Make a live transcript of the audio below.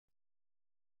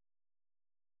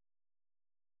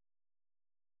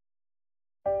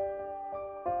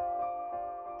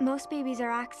Most babies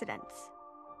are accidents.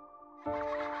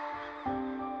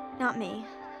 Not me.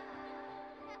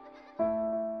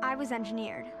 I was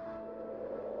engineered.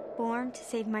 Born to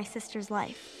save my sister's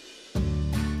life.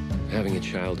 Having a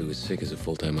child who is sick is a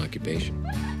full-time occupation.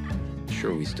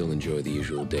 Sure, we still enjoy the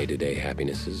usual day-to-day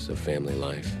happinesses of family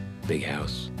life. Big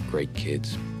house, great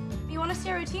kids. You want to see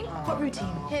a routine? What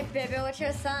routine? Hey, baby, what's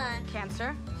your sign?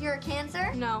 Cancer. You're a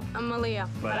Cancer? No, I'm a Leo,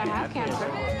 but I have cancer.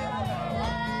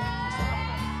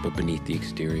 But beneath the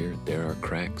exterior, there are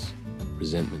cracks,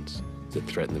 resentments that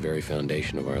threaten the very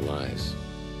foundation of our lives.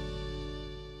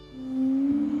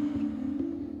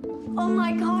 Oh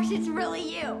my gosh, it's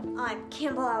really you. I'm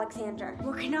Campbell Alexander.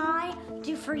 What can I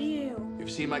do for you?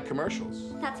 You've seen my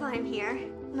commercials. That's why I'm here.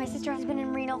 My sister has been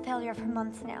in renal failure for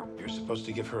months now. You're supposed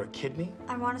to give her a kidney?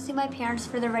 I want to sue my parents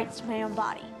for the rights to my own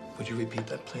body. Would you repeat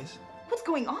that, please? What's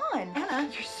going on? Anna,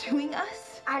 you're suing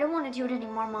us? I don't want to do it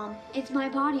anymore, Mom. It's my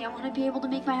body. I want to be able to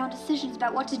make my own decisions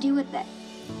about what to do with it.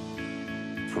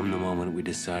 From the moment we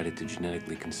decided to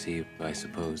genetically conceive, I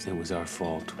suppose it was our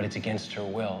fault. But it's against her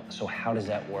will, so how does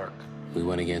that work? We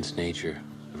went against nature,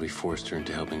 but we forced her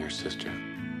into helping her sister.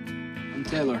 I'm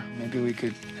Taylor. Maybe we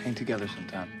could hang together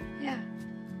sometime. Yeah.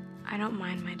 I don't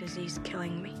mind my disease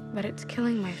killing me, but it's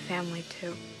killing my family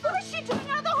too. What is she doing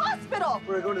out of the hospital?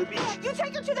 We're going to the beach. You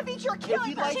take her to the beach, you're If killing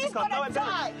you'd her. like She's to come, gonna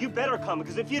die. you better come,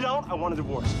 because if you don't, I want a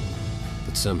divorce.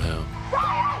 But somehow,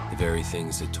 the very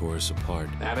things that tore us apart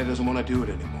Anna doesn't want to do it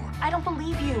anymore. I don't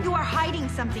believe you. You are hiding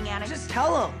something, Anna. Just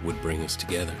tell him. would bring us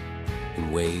together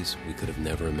in ways we could have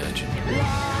never imagined. Do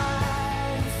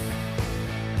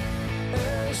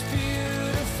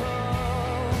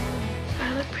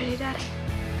I look pretty, Daddy?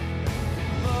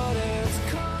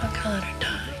 I'll call it or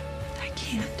die. I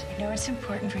can't. I know it's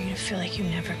important for you to feel like you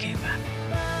never gave up.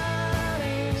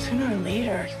 Sooner or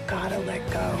later, you gotta let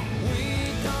go.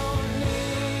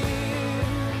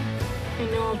 I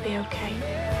know I'll be okay.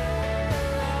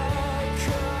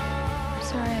 I'm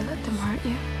sorry I let them hurt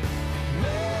you.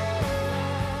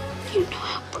 You know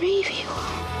how brave you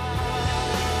are.